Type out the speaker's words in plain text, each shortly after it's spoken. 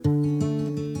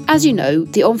As you know,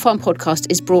 the On Farm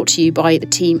podcast is brought to you by the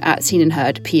team at Seen and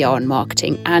Heard PR and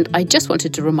Marketing, and I just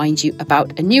wanted to remind you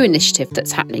about a new initiative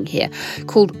that's happening here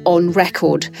called On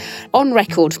Record. On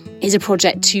Record is a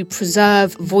project to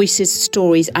preserve voices,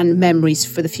 stories and memories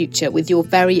for the future with your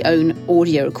very own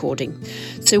audio recording.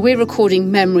 So we're recording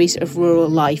memories of rural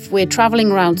life. We're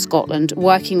travelling around Scotland,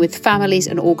 working with families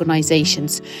and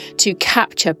organisations to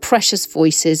capture precious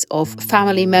voices of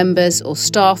family members or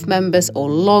staff members or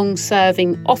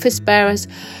long-serving office bearers,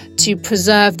 to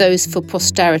preserve those for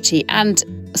posterity and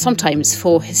sometimes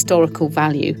for historical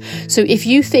value. So if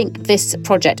you think this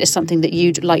project is something that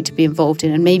you'd like to be involved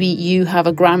in, and maybe you have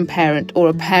a grandparent or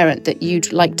a parent that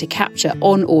you'd like to capture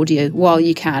on audio while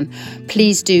you can,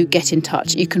 please do get in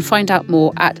touch. You can find out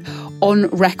more at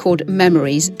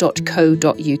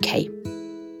onrecordmemories.co.uk.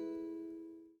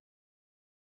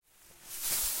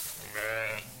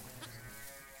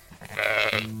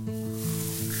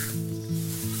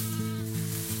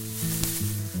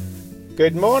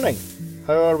 Good morning.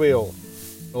 How are we all?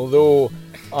 Although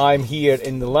I'm here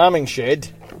in the lambing shed,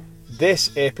 this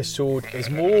episode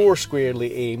is more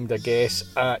squarely aimed, I guess,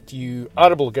 at you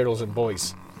arable girls and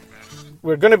boys.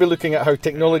 We're going to be looking at how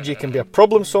technology can be a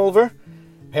problem solver,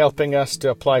 helping us to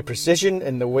apply precision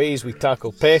in the ways we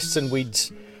tackle pests and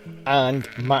weeds and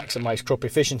maximise crop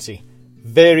efficiency.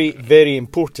 Very, very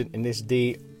important in this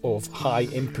day of high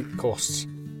input costs.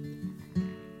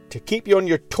 To keep you on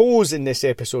your toes in this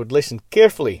episode, listen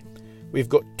carefully. We've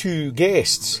got two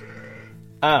guests,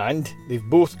 and they've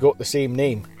both got the same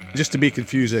name. Just to be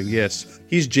confusing, yes.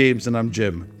 He's James and I'm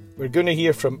Jim. We're going to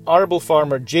hear from arable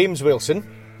farmer James Wilson.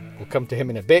 We'll come to him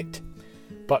in a bit.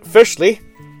 But firstly,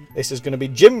 this is going to be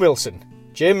Jim Wilson.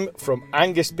 Jim from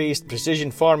Angus-based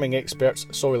precision farming experts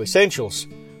Soil Essentials,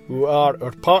 who are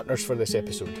our partners for this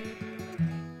episode.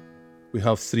 We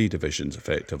have three divisions,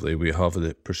 effectively. We have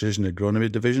the Precision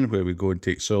Agronomy division, where we go and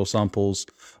take soil samples,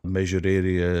 measure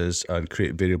areas, and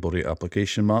create variable rate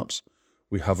application maps.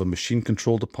 We have a machine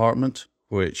control department,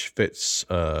 which fits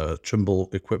Trimble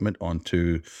equipment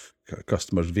onto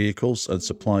customers' vehicles and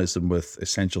supplies them with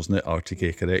Essentials Net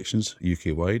RTK corrections,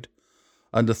 UK-wide.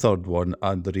 And the third one,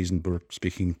 and the reason we're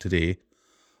speaking today,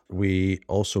 we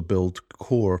also build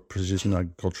core precision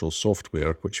agricultural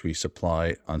software, which we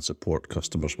supply and support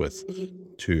customers with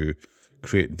to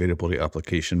create variable rate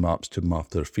application maps to map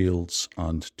their fields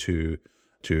and to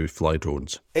fly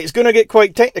drones. It's going to get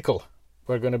quite technical.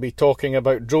 We're going to be talking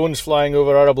about drones flying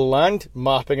over arable land,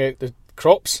 mapping out the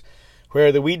crops,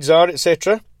 where the weeds are,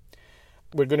 etc.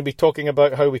 We're going to be talking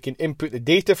about how we can input the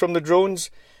data from the drones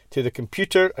to the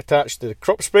computer attached to the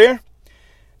crop sprayer,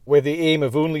 with the aim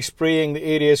of only spraying the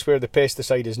areas where the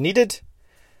pesticide is needed.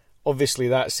 Obviously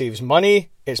that saves money,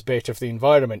 it's better for the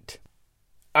environment.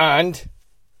 And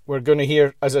we're going to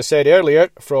hear, as I said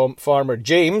earlier, from farmer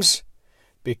James,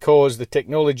 because the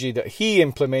technology that he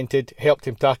implemented helped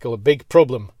him tackle a big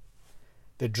problem.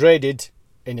 The dreaded,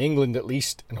 in England at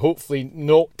least, and hopefully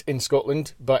not in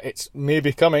Scotland, but it's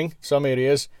maybe coming, some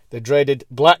areas, the dreaded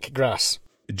black grass.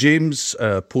 James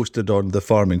posted on the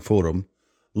farming forum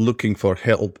looking for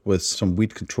help with some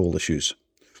weed control issues.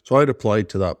 So I replied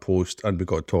to that post and we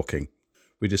got talking.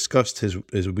 We discussed his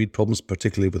weed problems,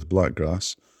 particularly with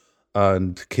blackgrass,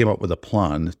 and came up with a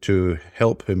plan to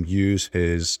help him use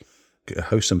his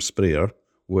Howsam sprayer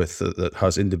that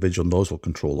has individual nozzle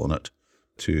control on it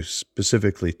to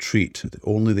specifically treat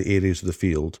only the areas of the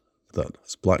field that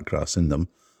has blackgrass in them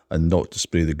and not to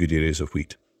spray the good areas of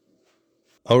wheat.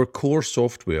 Our core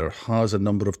software has a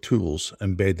number of tools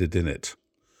embedded in it.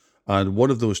 And one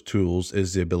of those tools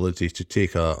is the ability to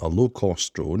take a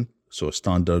low-cost drone, so a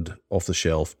standard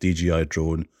off-the-shelf DJI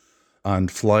drone,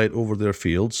 and fly it over their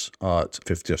fields at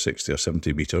 50 or 60 or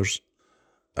 70 metres.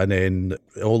 And then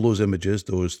all those images,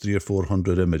 those 300 or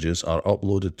 400 images, are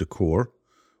uploaded to Core.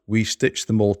 We stitch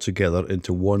them all together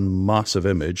into one massive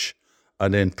image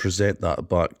and then present that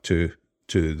back to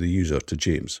the user, to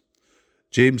James.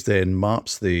 James then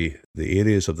maps the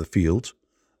areas of the field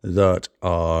that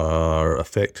are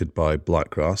affected by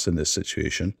blackgrass in this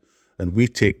situation, and we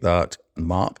take that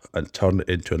map and turn it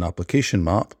into an application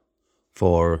map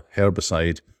for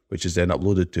herbicide, which is then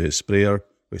uploaded to his sprayer,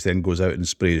 which then goes out and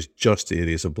sprays just the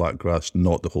areas of blackgrass,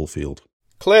 not the whole field.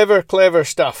 Clever, clever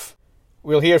stuff.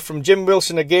 We'll hear from Jim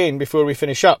Wilson again before we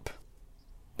finish up.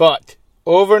 But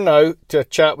over now to a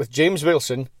chat with James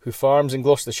Wilson, who farms in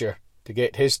Gloucestershire, to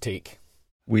get his take.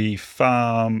 We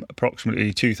farm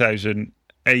approximately 2,000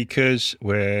 acres.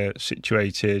 We're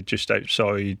situated just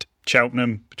outside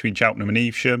Cheltenham, between Cheltenham and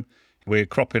Evesham. We're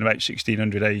cropping about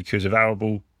 1,600 acres of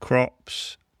arable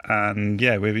crops. And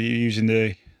yeah, we're using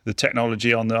the the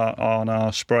technology on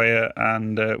our sprayer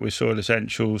and with Soil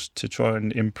Essentials to try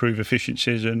and improve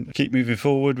efficiencies and keep moving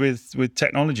forward with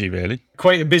technology, really.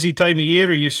 Quite a busy time of year.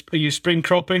 Are you spring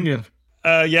cropping?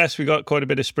 Yes, we've got quite a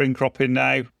bit of spring cropping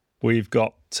now. We've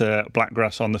got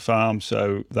blackgrass on the farm,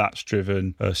 so that's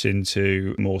driven us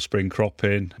into more spring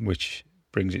cropping, which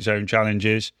brings its own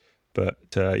challenges. But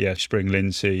spring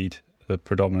linseed are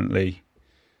predominantly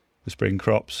the spring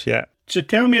crops, yeah. So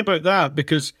tell me about that,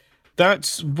 because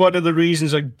that's one of the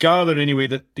reasons, I gather anyway,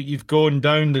 that you've gone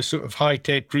down the sort of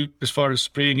high-tech route as far as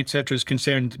spraying, etc. is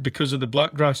concerned, because of the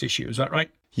blackgrass issue. Is that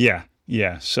right?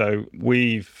 Yeah. So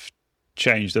we've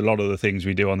changed a lot of the things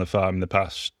we do on the farm in the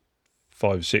past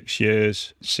 5 or 6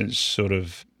 years, since sort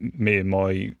of me and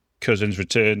my cousins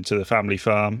returned to the family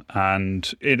farm,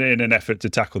 and in an effort to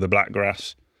tackle the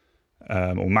blackgrass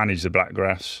or manage the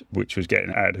blackgrass, which was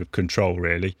getting out of control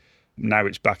really. Now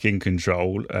it's back in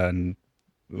control, and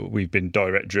we've been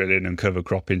direct drilling and cover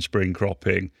cropping, spring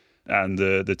cropping, and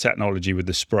the technology with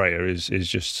the sprayer is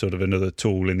just sort of another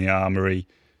tool in the armoury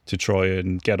to try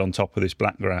and get on top of this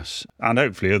blackgrass, and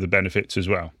hopefully other benefits as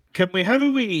well. How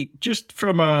do we, just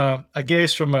from a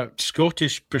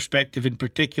Scottish perspective in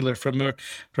particular, from our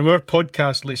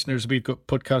podcast listeners, we've got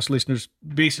podcast listeners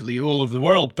basically all over the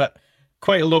world, but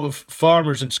quite a lot of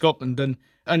farmers in Scotland,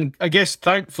 and I guess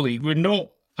thankfully we're not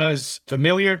as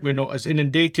familiar, we're not as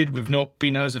inundated, we've not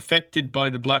been as affected by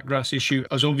the blackgrass issue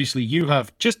as obviously you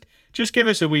have. Just give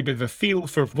us a wee bit of a feel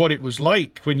for what it was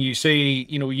like when you say,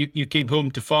 you came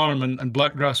home to farm and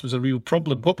blackgrass was a real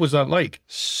problem. What was that like?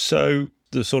 So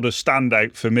the sort of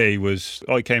standout for me was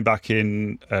I came back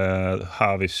in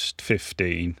harvest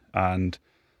 15, and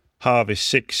harvest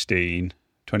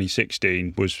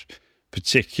 2016 was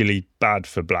particularly bad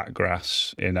for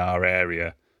blackgrass in our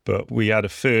area. But we had a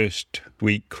first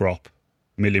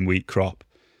milling wheat crop,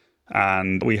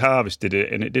 and we harvested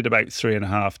it, and it did about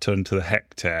 3.5 tonne to the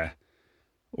hectare,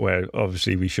 where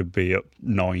obviously we should be up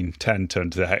 9-10 tonne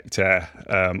to the hectare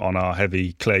on our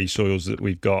heavy clay soils that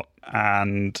we've got.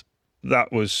 And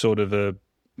that was sort of a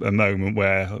moment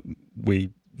where we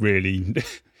really,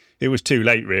 it was too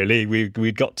late really,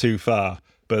 we'd got too far.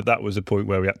 But that was a point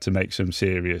where we had to make some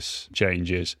serious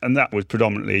changes. And that was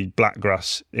predominantly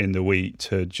blackgrass in the wheat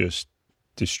had just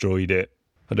destroyed it.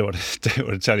 I don't want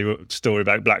to tell you a story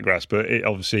about blackgrass, but it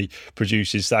obviously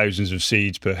produces thousands of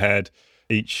seeds per head.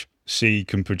 Each seed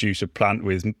can produce a plant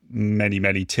with many,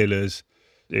 many tillers.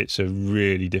 It's a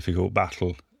really difficult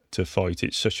battle to fight.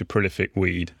 It's such a prolific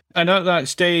weed. And at that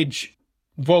stage,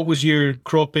 what was your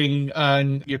cropping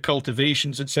and your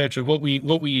cultivations, etc.? What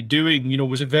were you doing?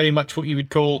 Was it very much what you would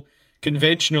call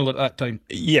conventional at that time?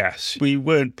 Yes, we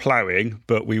weren't ploughing,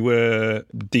 but we were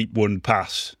deep wound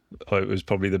pass. It was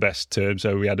probably the best term.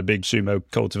 So we had a big sumo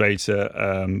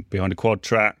cultivator behind a quad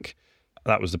track.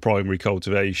 That was the primary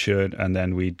cultivation, and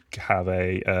then we'd have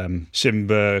a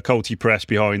Simba culti press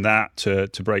behind that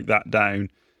to break that down.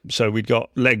 So we'd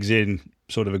got legs in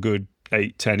sort of a good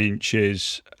 8-10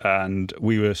 inches, and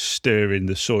we were stirring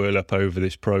the soil up over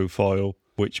this profile,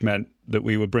 which meant that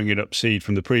we were bringing up seed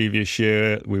from the previous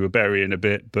year. We were burying a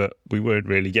bit, but we weren't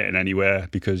really getting anywhere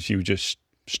because you were just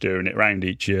stirring it around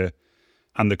each year.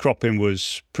 And the cropping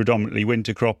was predominantly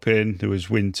winter cropping. There was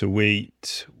winter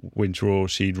wheat, winter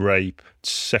oilseed rape,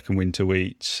 second winter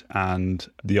wheat, and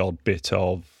the odd bit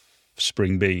of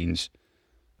spring beans.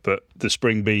 But the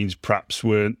spring beans perhaps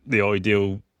weren't the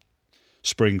ideal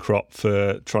spring crop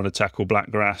for trying to tackle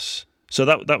blackgrass. So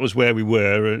that was where we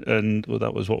were, and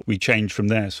that was what we changed from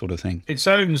there, sort of thing. It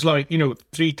sounds like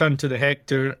 3 tonne to the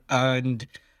hectare and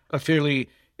a fairly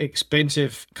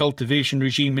expensive cultivation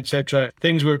regime, etc.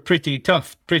 Things were pretty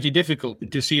tough, pretty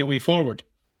difficult to see a way forward.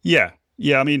 Yeah.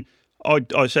 I mean,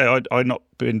 I'd not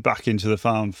been back into the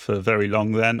farm for very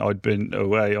long then. I'd been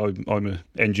away. I'm an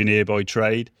engineer by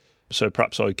trade, so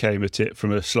perhaps I came at it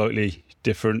from a slightly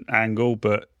different angle,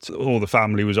 but all the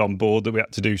family was on board that we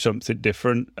had to do something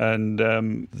different. And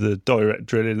the direct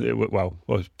drilling, well,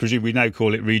 I presume we now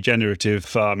call it regenerative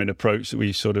farming approach that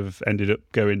we sort of ended up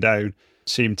going down,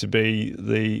 seemed to be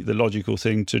the logical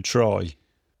thing to try.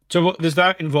 So what does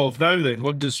that involve now then?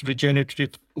 What does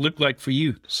regenerative look like for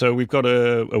you? So we've got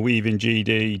a Weaving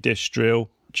GD disc drill,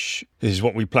 which is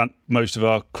what we plant most of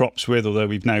our crops with, although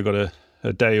we've now got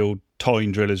a day-old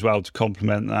tine drill as well to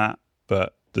complement that.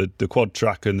 But the quad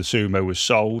track and the sumo was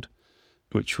sold,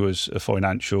 which was a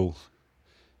financial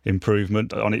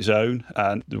improvement on its own.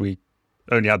 And we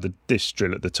only had the disc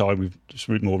drill at the time. We've just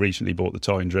more recently bought the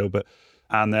tine drill.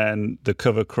 And then the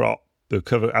cover crop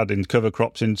adding cover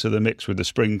crops into the mix with the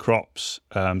spring crops.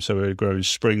 So we're growing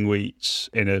spring wheats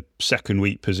in a second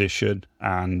wheat position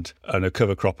and a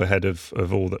cover crop ahead of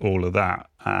all of that.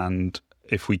 And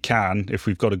if we've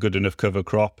got a good enough cover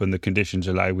crop and the conditions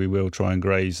allow, we will try and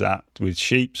graze that with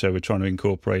sheep. So we're trying to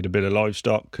incorporate a bit of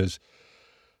livestock because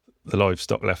the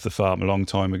livestock left the farm a long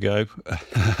time ago.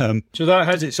 So that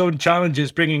has its own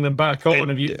challenges bringing them back on.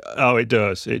 It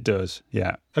does,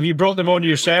 yeah. Have you brought them on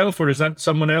yourself, or is that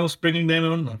someone else bringing them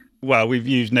on? Well, we've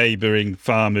used neighbouring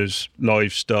farmers'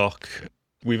 livestock.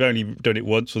 We've only done it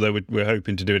once, although we're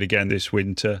hoping to do it again this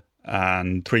winter.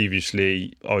 And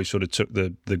previously, I sort of took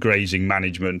the grazing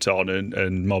management on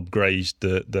and mob grazed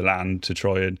the land to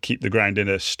try and keep the ground in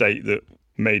a state that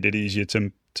made it easier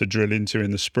to drill into in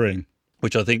the spring,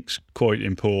 which I think is quite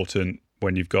important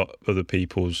when you've got other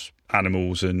people's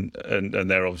animals and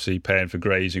they're obviously paying for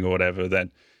grazing or whatever.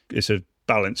 Then it's a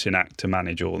balancing act to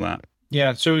manage all that.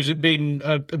 Yeah, so has it been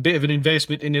a bit of an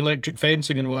investment in electric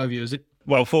fencing and what have you, is it?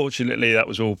 Well, fortunately, that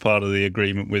was all part of the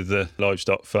agreement with the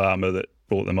livestock farmer that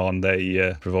brought them on.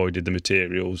 They provided the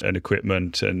materials and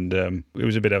equipment, and it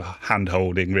was a bit of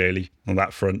hand-holding, really, on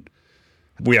that front.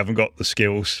 We haven't got the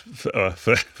skills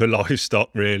for livestock,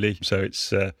 really, so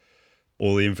it's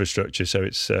all the infrastructure, so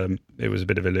it was a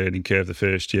bit of a learning curve the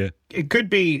first year. It could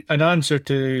be an answer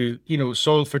to,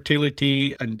 soil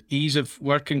fertility and ease of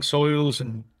working soils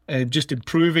and just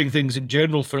improving things in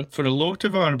general for a lot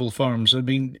of arable farms. I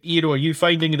mean, are you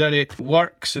finding that it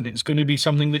works and it's going to be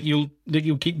something that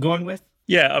you'll keep going with?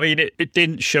 Yeah, I mean, it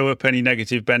didn't show up any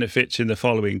negative benefits in the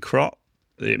following crop.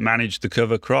 It managed the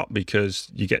cover crop because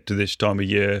you get to this time of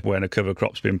year when a cover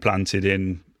crop's been planted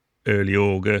in early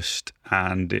August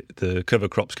and the cover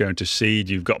crop's going to seed.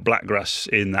 You've got blackgrass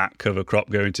in that cover crop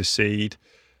going to seed.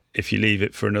 If you leave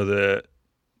it for another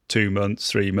 2 months,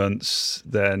 3 months,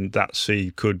 then that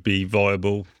seed could be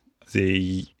viable.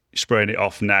 The spraying it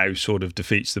off now sort of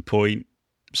defeats the point.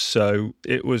 So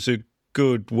it was a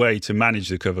good way to manage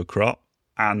the cover crop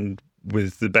and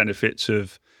with the benefits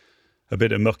of a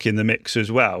bit of muck in the mix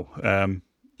as well.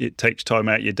 It takes time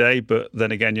out your day, but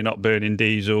then again, you're not burning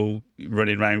diesel,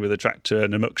 running around with a tractor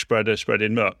and a muck spreader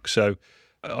spreading muck. So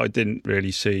I didn't really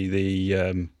see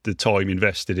the time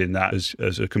invested in that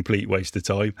as a complete waste of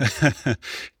time.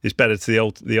 It's better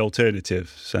to the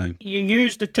alternative. So you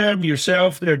used the term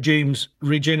yourself there, James,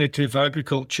 regenerative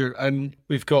agriculture, and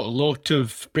we've got a lot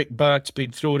of brickbats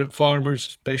being thrown at farmers,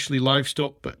 especially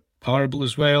livestock, but arable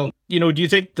as well. Do you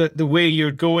think that the way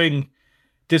you're going,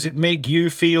 does it make you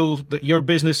feel that your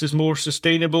business is more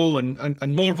sustainable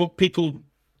and more of what people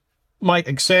might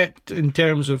accept in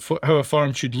terms of how a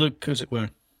farm should look, as it were?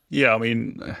 Yeah, I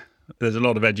mean, there's a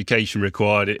lot of education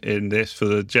required in this for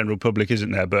the general public,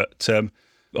 isn't there? But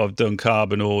I've done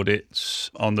carbon audits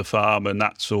on the farm and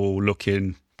that's all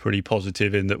looking pretty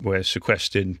positive in that we're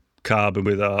sequestering carbon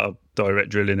with our direct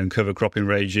drilling and cover cropping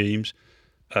regimes.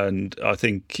 And I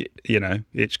think,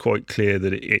 it's quite clear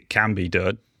that it can be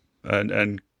done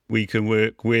and we can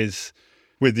work with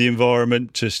the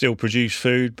environment to still produce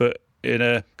food, but in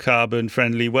a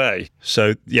carbon-friendly way.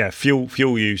 So, yeah, fuel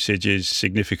usage is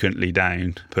significantly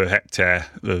down per hectare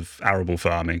of arable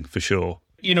farming, for sure.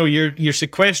 You're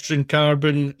sequestering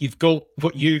carbon, you've got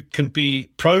what you can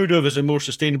be proud of as a more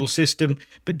sustainable system,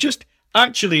 but just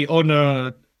actually on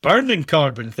a burning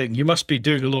carbon thing, you must be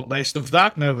doing a lot less of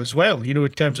that now as well, in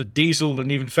terms of diesel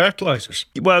and even fertilisers.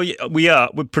 Well, we are.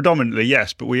 We're predominantly,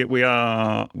 yes, but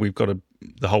we've got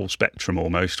the whole spectrum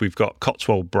almost. We've got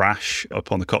Cotswold Brash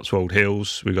up on the Cotswold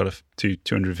Hills. We've got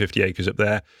 250 acres up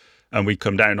there. And we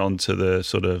come down onto the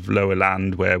sort of lower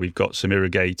land where we've got some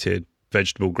irrigated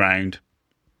vegetable ground,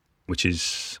 which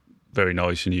is very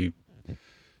nice and you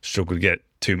struggle to get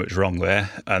too much wrong there.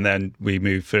 And then we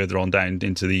move further on down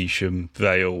into the Evesham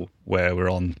Vale where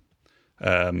we're on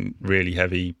really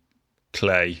heavy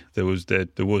clay. There was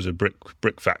a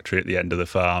brick factory at the end of the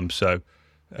farm. So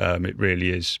it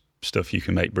really is stuff you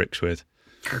can make bricks with.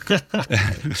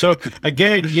 So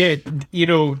again,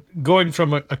 going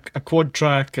from a quad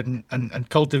track and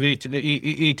cultivating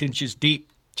 8 inches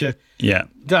deep to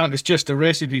that is just a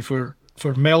recipe for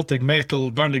melting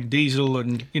metal, burning diesel,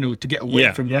 and to get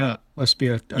away from that must be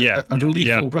a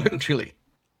relief all round, really.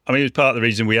 I mean, it was part of the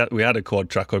reason we had a quad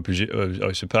track,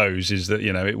 I suppose, is that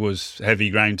it was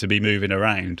heavy ground to be moving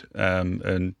around,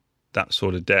 and that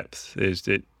sort of depth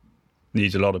it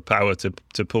needs a lot of power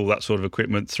to pull that sort of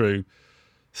equipment through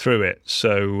it.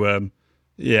 So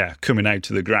coming out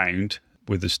to the ground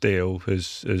with the steel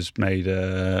has made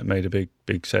a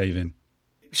big saving.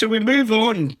 So we move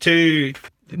on to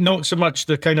not so much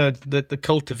the kind of the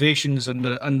cultivations and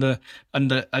the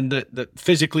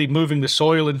physically moving the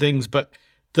soil and things, but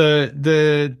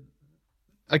I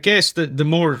guess the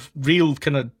more real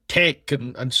kind of tech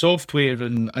and software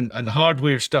and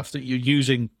hardware stuff that you're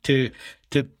using to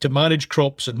manage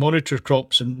crops and monitor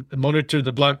crops and monitor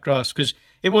the blackgrass, because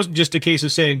it wasn't just a case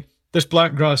of saying there's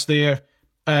blackgrass there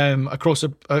across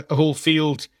a whole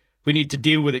field, we need to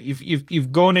deal with it.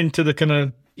 You've gone into the kind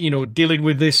of, dealing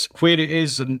with this where it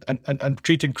is and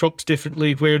treating crops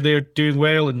differently where they're doing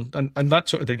well and that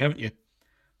sort of thing, haven't you?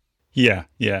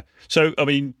 Yeah. So, I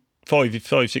mean,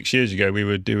 5-6 years ago, we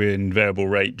were doing variable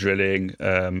rate drilling,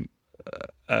 and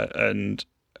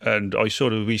we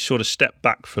sort of stepped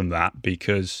back from that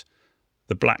because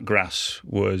the blackgrass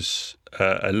was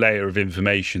a layer of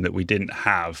information that we didn't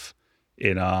have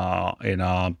in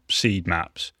our seed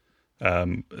maps.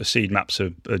 Seed maps are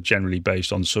generally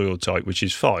based on soil type, which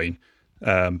is fine,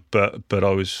 but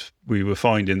we were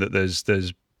finding that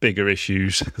there's bigger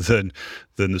issues than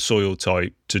the soil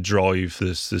type to drive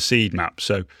the seed map.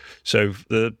 So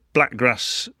the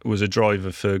blackgrass was a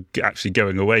driver for actually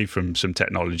going away from some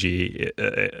technology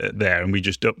there, and we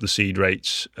just upped the seed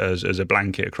rates as a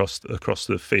blanket across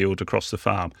the field, across the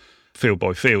farm, field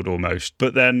by field almost.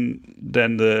 But then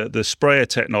the sprayer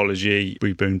technology,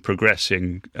 we've been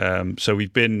progressing. So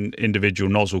we've been individual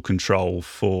nozzle control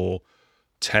for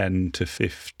 10 to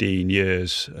 15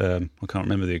 years. I can't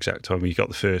remember the exact time we got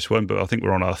the first one, but I think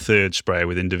we're on our third sprayer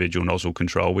with individual nozzle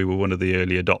control. We were one of the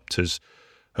early adopters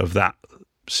of that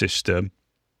system.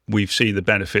 We've seen the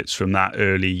benefits from that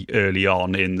early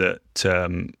on in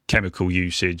that chemical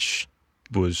usage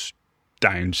was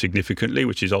down significantly,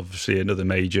 which is obviously a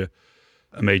major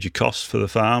cost for the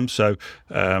farm. So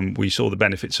we saw the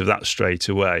benefits of that straight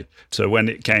away. So when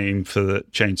it came for the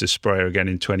change to sprayer again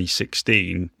in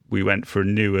 2016, we went for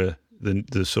the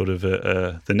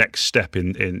next step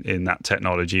in that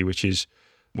technology, which is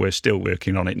we're still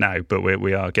working on it now, but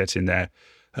we are getting there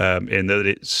in that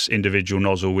it's individual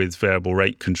nozzle with variable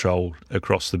rate control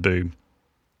across the boom.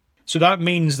 So that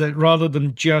means that rather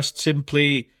than just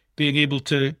simply being able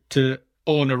to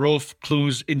on or off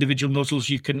close individual nozzles,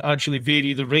 you can actually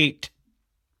vary the rate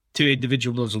to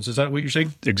individual nozzles. Is that what you're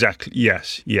saying? Exactly.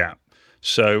 Yes. Yeah.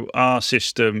 So our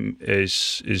system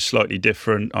is slightly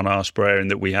different on our sprayer in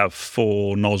that we have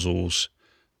 4 nozzles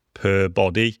per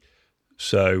body.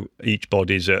 So each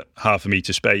body's at 0.5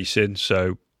 metre spacing.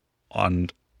 So on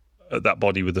that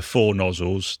body with the 4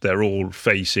 nozzles, they're all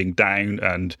facing down,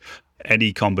 and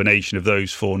any combination of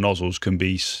those 4 nozzles can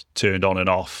be turned on and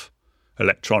off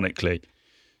electronically.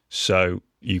 So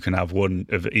you can have one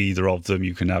of either of them,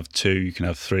 you can have 2, you can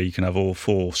have 3, you can have all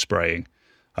 4 spraying.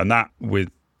 And that, with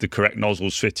the correct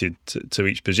nozzles fitted to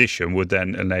each position, would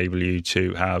then enable you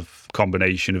to have a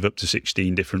combination of up to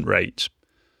 16 different rates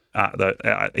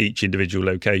at each individual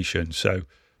location. So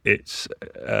it's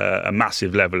a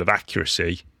massive level of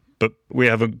accuracy, but we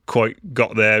haven't quite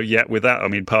got there yet with that. I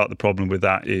mean, part of the problem with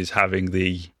that is having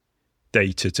the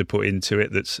data to put into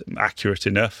it that's accurate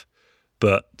enough.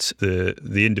 But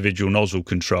the individual nozzle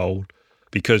control,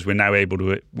 because we're now able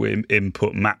to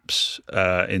input maps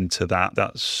into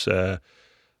that's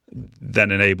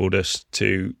then enabled us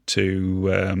to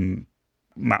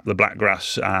map the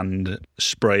blackgrass and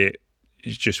spray it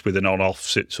just with an on-off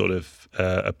sort of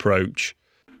approach.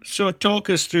 So talk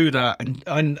us through that,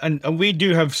 and we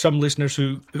do have some listeners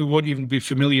who won't even be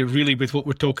familiar really with what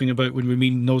we're talking about when we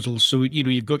mean nozzles. So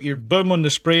you've got your boom on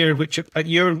the sprayer, which at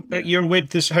your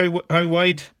width is how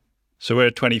wide? So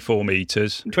we're 24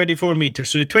 metres. 24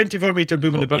 metres. So the 24 metre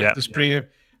boom on the back of the sprayer,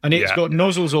 and it's got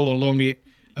nozzles all along it.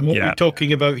 And what we're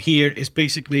talking about here is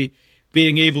basically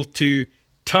being able to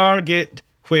target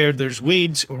where there's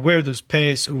weeds or where there's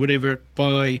pests or whatever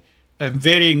by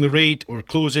varying the rate or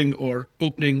closing or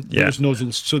opening those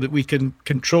nozzles so that we can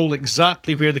control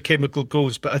exactly where the chemical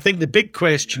goes. But I think the big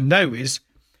question now is,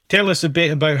 tell us a bit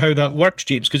about how that works,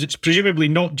 James, because it's presumably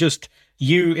not just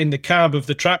you in the cab of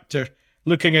the tractor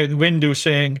looking out the window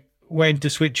saying when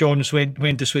to switch on and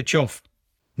when to switch off.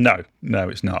 No,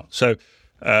 it's not. So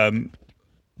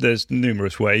there's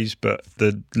numerous ways, but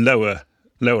the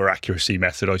lower accuracy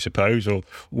method, I suppose, or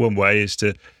one way is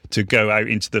to go out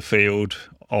into the field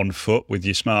on foot with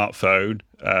your smartphone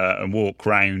and walk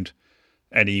round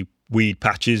any weed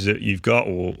patches that you've got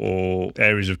or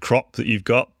areas of crop that you've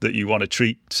got that you want to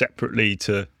treat separately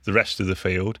to the rest of the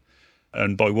field.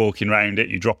 And by walking around it,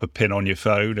 you drop a pin on your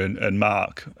phone and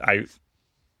mark out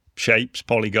shapes,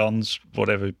 polygons,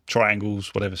 whatever,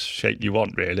 triangles, whatever shape you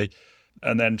want really,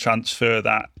 and then transfer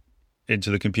that into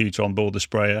the computer on board the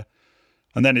sprayer.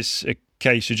 And then it's a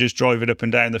case of just driving up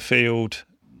and down the field.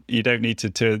 You don't need to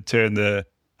turn the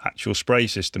actual spray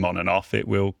system on and off. It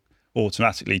will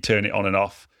automatically turn it on and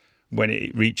off when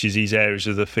it reaches these areas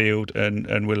of the field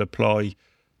and will apply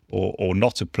or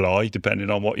not apply, depending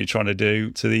on what you're trying to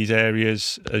do to these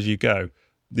areas as you go.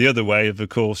 The other way, of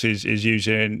course, is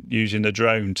using the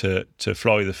drone to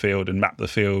fly the field and map the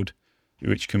field,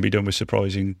 which can be done with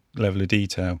surprising level of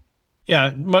detail.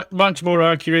 Yeah, much more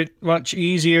accurate, much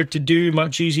easier to do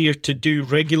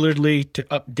regularly, to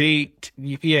update.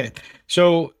 Yeah.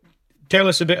 So tell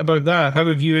us a bit about that. How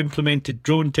have you implemented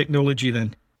drone technology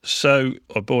then? So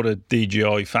I bought a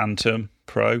DJI Phantom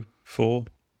Pro 4.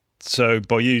 So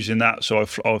by using that,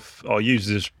 I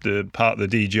use the part of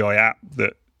the DJI app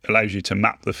that allows you to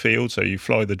map the field. So you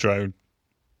fly the drone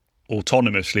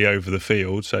autonomously over the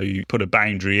field. So you put a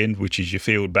boundary in, which is your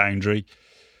field boundary,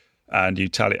 and you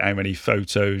tell it how many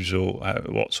photos or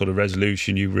what sort of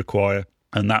resolution you require.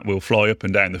 And that will fly up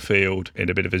and down the field in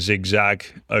a bit of a zigzag,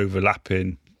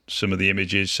 overlapping some of the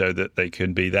images so that they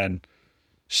can be then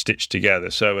stitched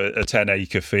together. So a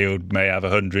 10-acre field may have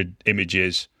 100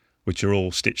 images, which are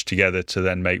all stitched together to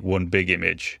then make one big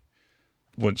image.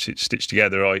 Once it's stitched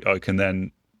together, I can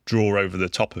then draw over the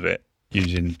top of it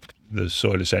using the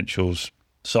Soil Essentials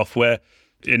software.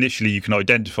 Initially, you can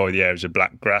identify the areas of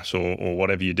black grass or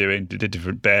whatever you're doing, the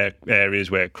different bare areas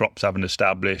where crops haven't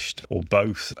established, or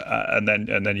both, and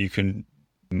then you can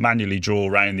manually draw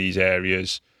around these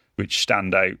areas which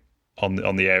stand out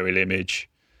on the aerial image,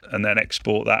 and then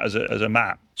export that as a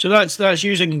map. So that's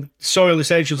using Soil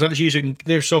Essentials. That's using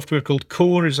their software called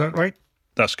Core. Is that right?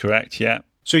 That's correct. Yeah.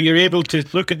 So you're able to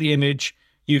look at the image.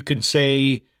 You can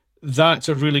say, that's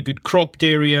a really good cropped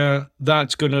area.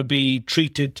 That's going to be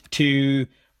treated to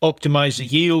optimize the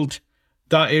yield.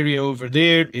 That area over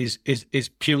there is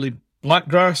purely black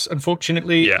grass,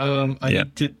 unfortunately. Yeah. I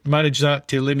need to manage that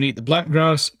to eliminate the black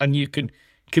grass. And you can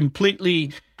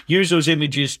completely use those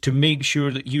images to make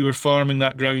sure that you are farming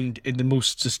that ground in the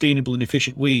most sustainable and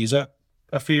efficient way. Is that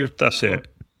a fair? That's it.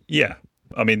 Yeah.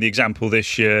 I mean, the example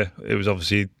this year, it was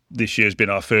obviously, this year's been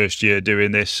our first year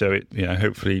doing this, so it,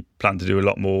 hopefully plan to do a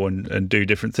lot more and do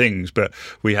different things. But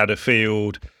we had a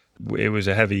field, it was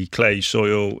a heavy clay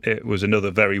soil. It was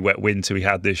another very wet winter we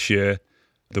had this year.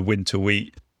 The winter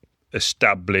wheat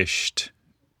established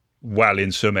well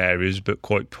in some areas, but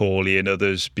quite poorly in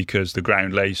others because the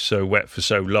ground lay so wet for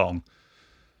so long.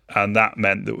 And that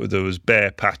meant that there was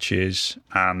bare patches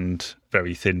and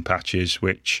very thin patches,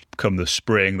 which come the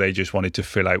spring, they just wanted to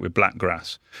fill out with black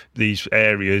grass. These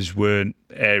areas weren't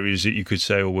areas that you could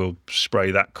say, oh, we'll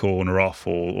spray that corner off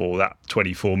or that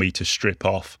 24-metre strip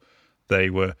off. They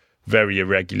were very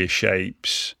irregular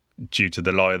shapes due to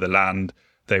the lie of the land.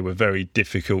 They were very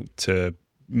difficult to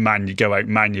go out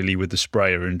manually with the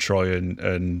sprayer and try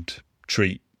and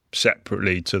treat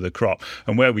separately to the crop.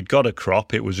 And where we'd got a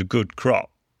crop, it was a good crop.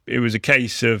 It was a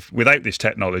case of, without this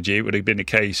technology, it would have been a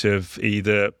case of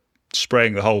either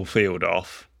spraying the whole field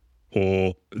off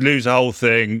or lose the whole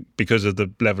thing because of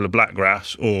the level of black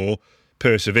grass, or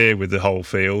persevere with the whole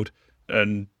field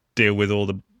and deal with all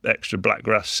the extra black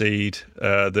grass seed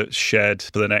that's shed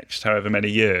for the next however many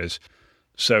years.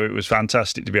 So it was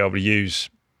fantastic to be able to use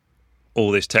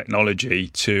all this technology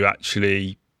to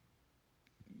actually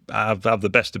have the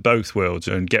best of both worlds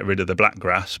and get rid of the black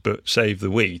grass but save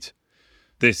the wheat.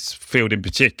 This field in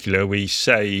particular, we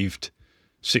saved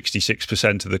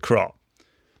 66% of the crop.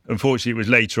 Unfortunately, it was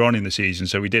later on in the season,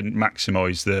 so we didn't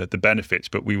maximise the benefits,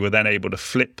 but we were then able to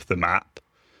flip the map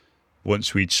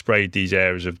once we'd sprayed these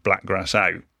areas of black grass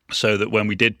out, so that when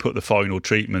we did put the final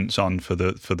treatments on for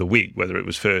the wheat, whether it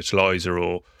was fertiliser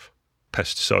or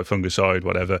pesticide, fungicide,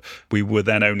 whatever, we were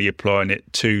then only applying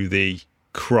it to the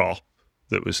crop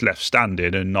that was left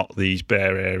standing and not these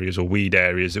bare areas or weed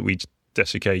areas that we'd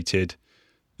desiccated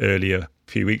earlier,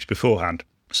 a few weeks beforehand.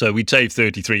 So we'd save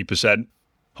 33%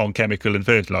 on chemical and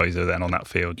fertiliser then on that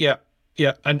field. Yeah,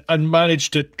 and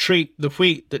managed to treat the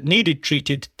wheat that needed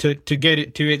treated to get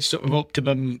it to its sort of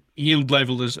optimum yield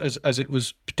level as it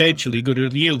was potentially going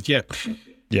to yield.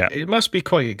 Yeah. It must be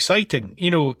quite exciting,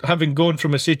 having gone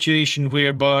from a situation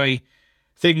whereby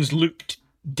things looked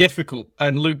difficult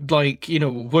and looked like,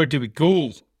 where do we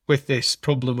go with this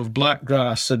problem of black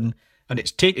grass and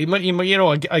it's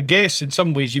I guess in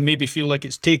some ways you maybe feel like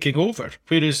it's taking over,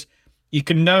 whereas you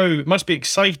can now, it must be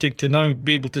exciting to now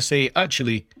be able to say,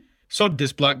 actually, sod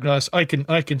this black grass, I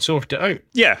can sort it out.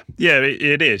 Yeah,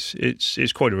 it is.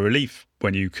 It's quite a relief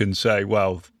when you can say,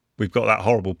 well, we've got that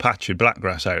horrible patch of black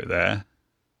grass out there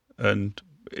and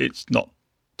it's not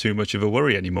too much of a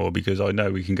worry anymore because I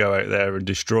know we can go out there and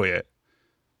destroy it.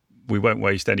 We won't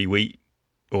waste any wheat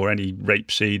or any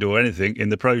rapeseed or anything in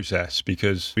the process,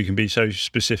 because we can be so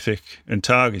specific and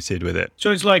targeted with it. So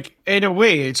it's like, in a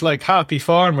way, it's like happy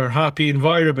farmer, happy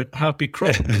environment, happy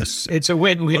crop. It's a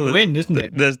win-win-win, isn't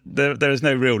it? There's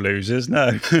no real losers,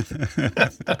 no.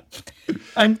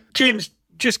 And James,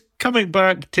 just coming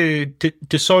back to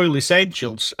Soil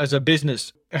Essentials as a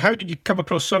business, how did you come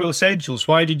across Soil Essentials?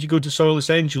 Why did you go to Soil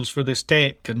Essentials for this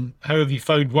tech, and how have you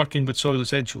found working with Soil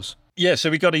Essentials? Yeah, so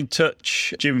we got in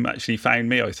touch. Jim actually found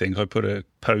me, I think. I put a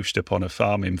post up on a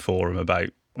farming forum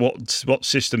about what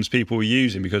systems people were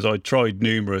using, because I tried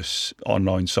numerous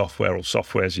online software or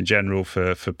softwares in general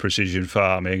for precision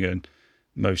farming, and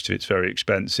most of it's very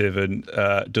expensive and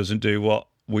doesn't do what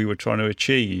we were trying to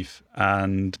achieve.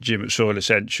 And Jim at Soil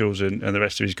Essentials and the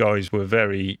rest of his guys were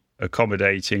very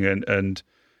accommodating and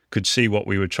could see what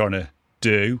we were trying to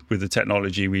do with the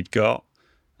technology we'd got,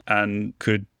 and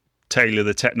could tailor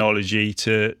the technology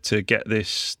to get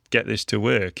this to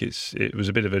work. It was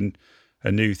a bit of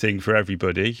a new thing for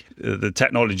everybody. The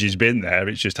technology's been there,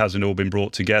 it just hasn't all been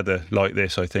brought together like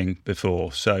this, I think,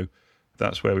 before. So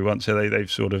that's where we want. So they've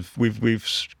sort of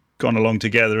we've gone along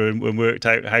together and worked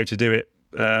out how to do it,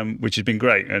 which has been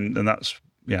great. And that's,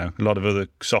 you know, a lot of other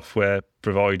software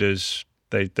providers,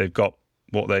 they've got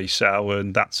what they sell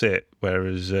and that's it.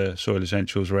 Whereas Soil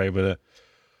Essentials were able to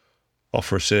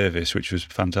offer a service, which was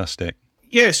fantastic.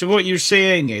 Yeah, so what you're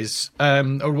saying is,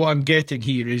 or what I'm getting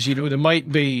here is, you know, there might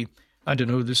be, I don't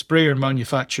know, the sprayer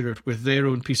manufacturer with their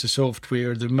own piece of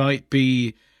software. There might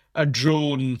be a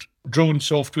drone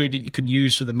software that you can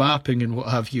use for the mapping and what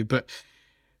have you. But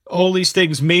all these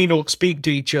things may not speak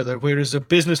to each other, whereas a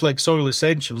business like Soil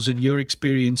Essentials, in your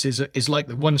experience, is like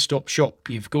the one-stop shop.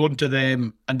 You've gone to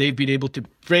them and they've been able to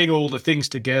bring all the things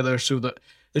together so that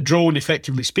the drone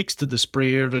effectively speaks to the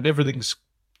sprayer and everything's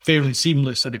fairly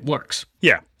seamless and it works.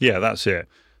 Yeah, that's it.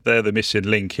 They're the missing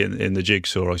link in the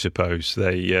jigsaw, I suppose.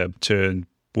 They turn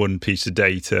one piece of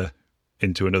data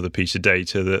into another piece of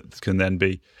data that can then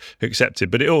be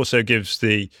accepted. But it also gives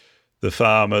the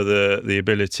farmer the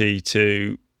ability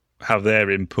to have their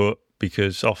input,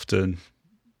 because often,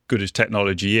 good as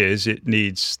technology is, it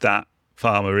needs that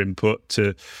farmer input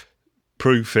to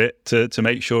proof it, to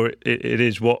make sure it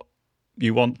is what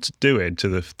you want to do into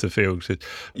the field.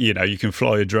 You know, you can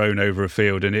fly a drone over a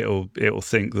field and it'll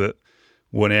think that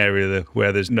one area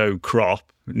where there's no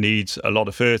crop needs a lot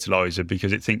of fertilizer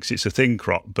because it thinks it's a thin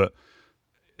crop, but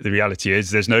the reality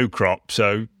is there's no crop,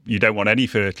 so you don't want any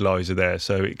fertilizer there.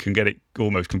 So it can get it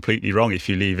almost completely wrong if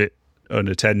you leave it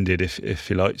unattended, if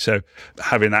you like. So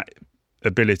having that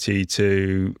ability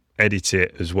to edit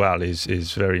it as well is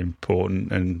very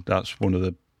important, and that's one of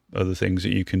the other things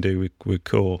that you can do with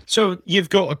Core. So you've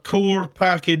got a Core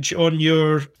package on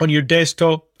your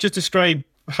desktop. Just describe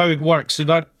how it works. So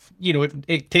that, you know,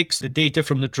 it takes the data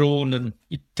from the drone, and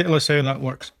you tell us how that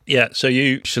works. Yeah, so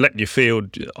you select your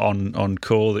field on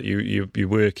Core that you're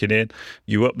working in.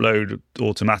 You upload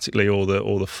automatically all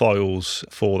the files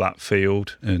for that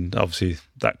field, and obviously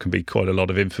that can be quite a lot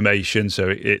of information. So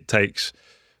it takes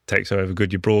however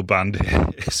good your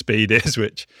broadband speed is,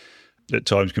 which at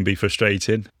times can be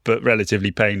frustrating, but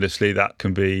relatively painlessly that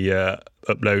can be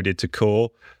uploaded to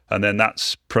Core, and then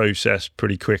that's processed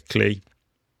pretty quickly.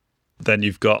 Then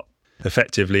you've got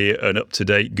effectively an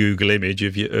up-to-date Google image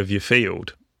of your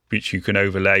field, which you can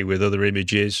overlay with other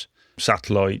images,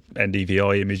 satellite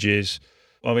NDVI images.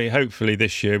 I mean, hopefully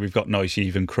this year we've got nice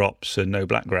even crops and no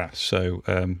blackgrass, so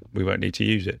we won't need to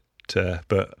use it.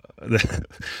 But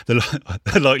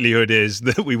the likelihood is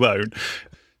that we won't.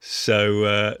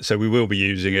 So we will be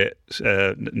using it,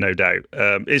 no doubt.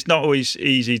 It's not always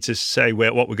easy to say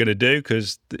what we're going to do,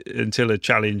 because until a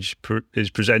challenge is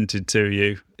presented to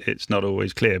you, it's not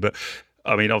always clear. But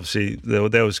I mean, obviously there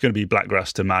was going to be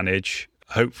blackgrass to manage.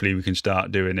 Hopefully we can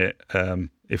start doing it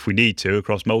if we need to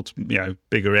across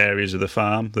bigger areas of the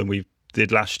farm than we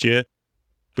did last year.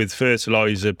 With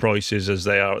fertiliser prices as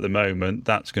they are at the moment,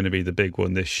 that's going to be the big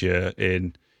one this year.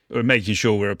 We're making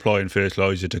sure we're applying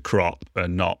fertiliser to crop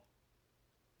and not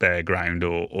bare ground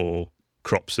or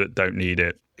crops that don't need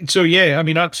it. So, yeah, I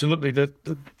mean, absolutely. The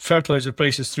fertiliser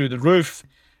prices through the roof.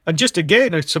 And just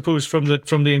again, I suppose from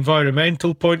the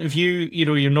environmental point of view, you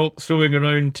know, you're not throwing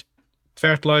around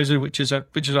fertiliser, which is a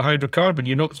hydrocarbon.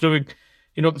 You're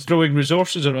not throwing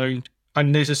resources around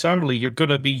unnecessarily. You're going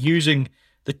to be using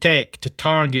the tech to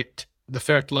target the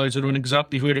fertiliser on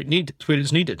exactly where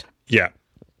it's needed. Yeah.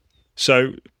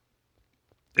 So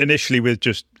initially with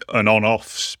just an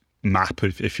on-off map,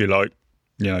 if you like,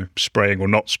 you know, spraying or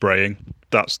not spraying,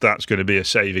 that's going to be a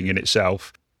saving in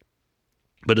itself.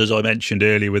 But as I mentioned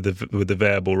earlier, with the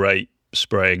variable rate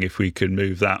spraying, if we can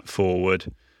move that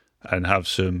forward and have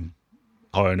some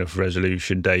high enough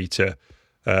resolution data.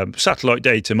 Satellite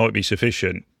data might be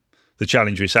sufficient. The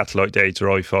challenge with satellite data,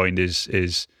 I find,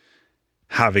 is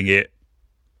having it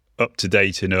up to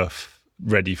date enough,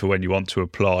 ready for when you want to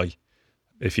apply.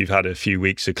 If you've had a few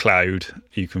weeks of cloud,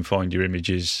 you can find your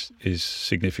images is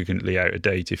significantly out of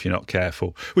date if you're not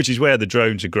careful, which is where the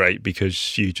drones are great,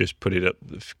 because you just put it up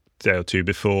a day or two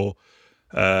before,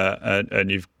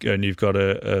 and you've got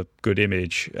a good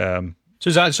image. So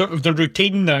is that sort of the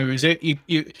routine now? Is it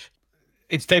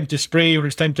it's time to spray or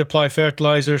it's time to apply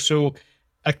fertilizer? So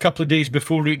a couple of days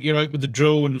before you're out with the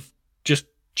drone, just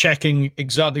checking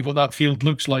exactly what that field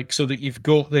looks like, so that you've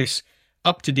got this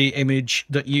up-to-date image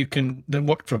that you can then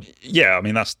work from. Yeah, I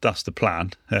mean that's the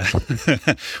plan.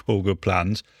 All good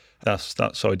plans.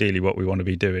 That's ideally what we want to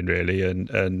be doing, really.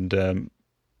 And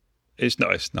it's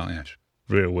not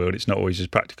real world. It's not always as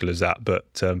practical as that.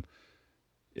 But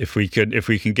if we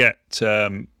can get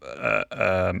an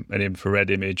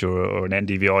infrared image or an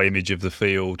NDVI image of the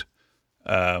field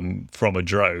from a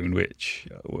drone, which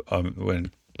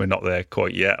when we're not there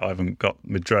quite yet. I haven't got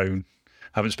my drone.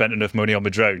 Haven't spent enough money on my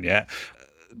drone yet.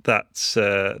 That's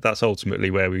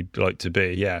ultimately where we'd like to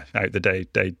be. Yeah, out the day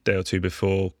or two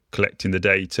before, collecting the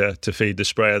data to feed the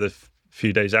sprayer the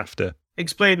few days after.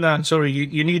 Explain that. Sorry,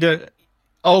 you need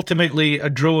ultimately a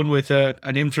drone with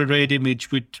an infrared image.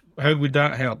 How would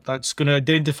that help? That's going to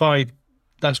identify.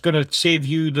 That's going to save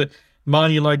you the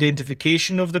manual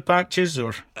identification of the patches,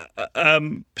 or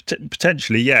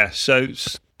potentially, yeah.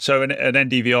 So an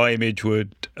NDVI image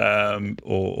would,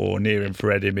 or near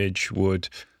infrared image would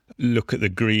look at the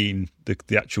green, the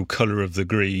actual colour of the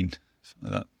green.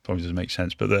 That probably doesn't make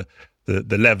sense, but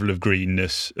the level of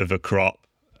greenness of a crop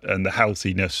and the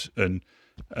healthiness, and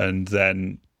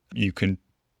then you can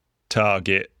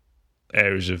target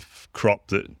areas of crop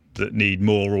that need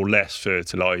more or less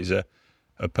fertiliser,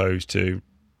 opposed to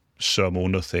some or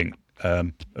nothing,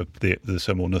 the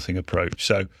some or nothing approach.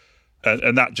 So.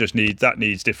 And that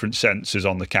needs different sensors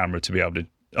on the camera to be able to,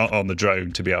 on the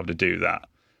drone to be able to do that.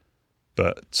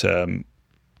 But I'm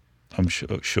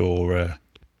sure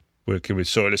working with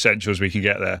Soil Essentials we can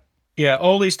get there. Yeah,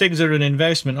 all these things are an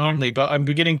investment, aren't they? But I'm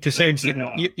beginning to sense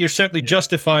that you're certainly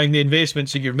justifying the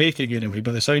investments that you're making anyway,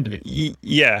 by the sound of it.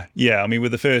 Yeah. I mean,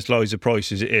 with the fertiliser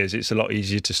prices it's a lot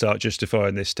easier to start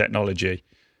justifying this technology.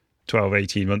 12,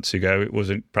 18 months ago, it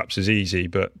wasn't perhaps as easy,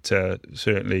 but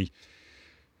certainly,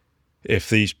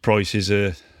 if these prices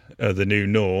are the new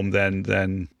norm,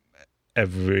 then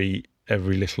every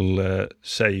little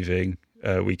saving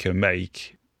we can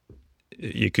make,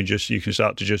 you can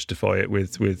start to justify it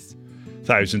with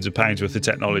thousands of pounds worth of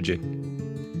technology.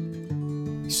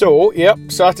 So, yep,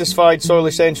 satisfied Soil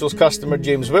Essentials customer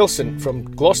James Wilson from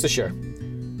Gloucestershire.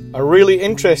 A really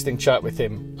interesting chat with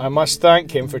him. I must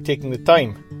thank him for taking the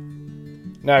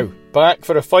time. Now, back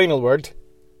for a final word.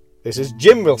 This is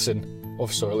Jim Wilson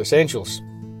of Soil Essentials.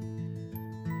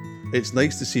 It's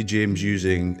nice to see James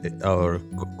using our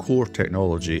core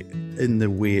technology in the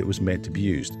way it was meant to be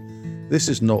used. This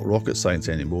is not rocket science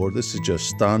anymore. This is just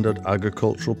standard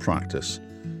agricultural practice.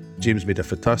 James made a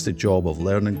fantastic job of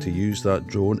learning to use that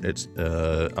drone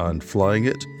and flying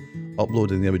it,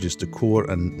 uploading the images to core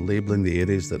and labelling the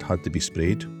areas that had to be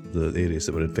sprayed, the areas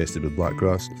that were infested with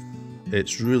blackgrass.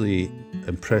 It's really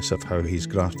impressive how he's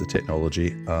grasped the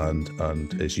technology and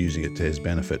is using it to his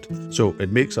benefit. So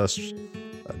it makes us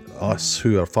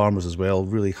who are farmers as well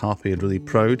really happy and really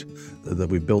proud that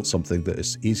we've built something that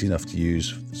is easy enough to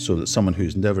use, so that someone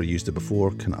who's never used it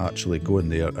before can actually go in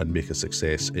there and make a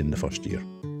success in the first year.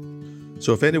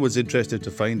 So if anyone's interested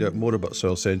to find out more about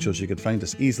Soil Essentials, you can find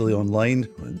us easily online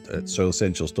at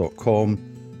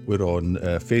soilessentials.com. We're on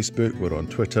Facebook, we're on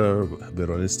Twitter,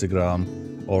 we're on Instagram,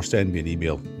 or send me an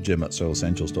email,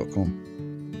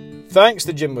 jim@soilessentials.com. Thanks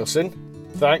to Jim Wilson.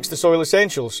 Thanks to Soil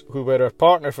Essentials, who were our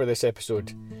partner for this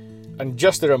episode. And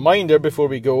just a reminder before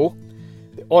we go,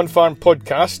 the On Farm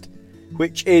podcast,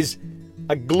 which is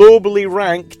a globally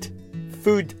ranked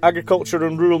food, agriculture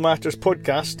and rural matters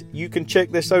podcast. You can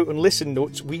check this out on Listen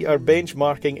Notes. We are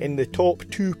benchmarking in the top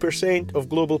 2% of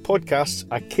global podcasts.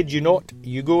 I kid you not.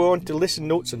 You go on to Listen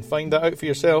Notes and find that out for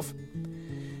yourself.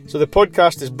 So the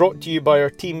podcast is brought to you by our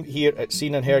team here at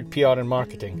Seen and Heard PR and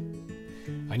Marketing.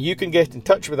 And you can get in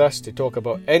touch with us to talk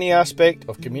about any aspect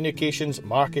of communications,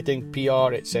 marketing,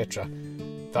 PR, etc.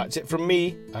 That's it from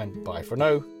me, and bye for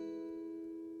now.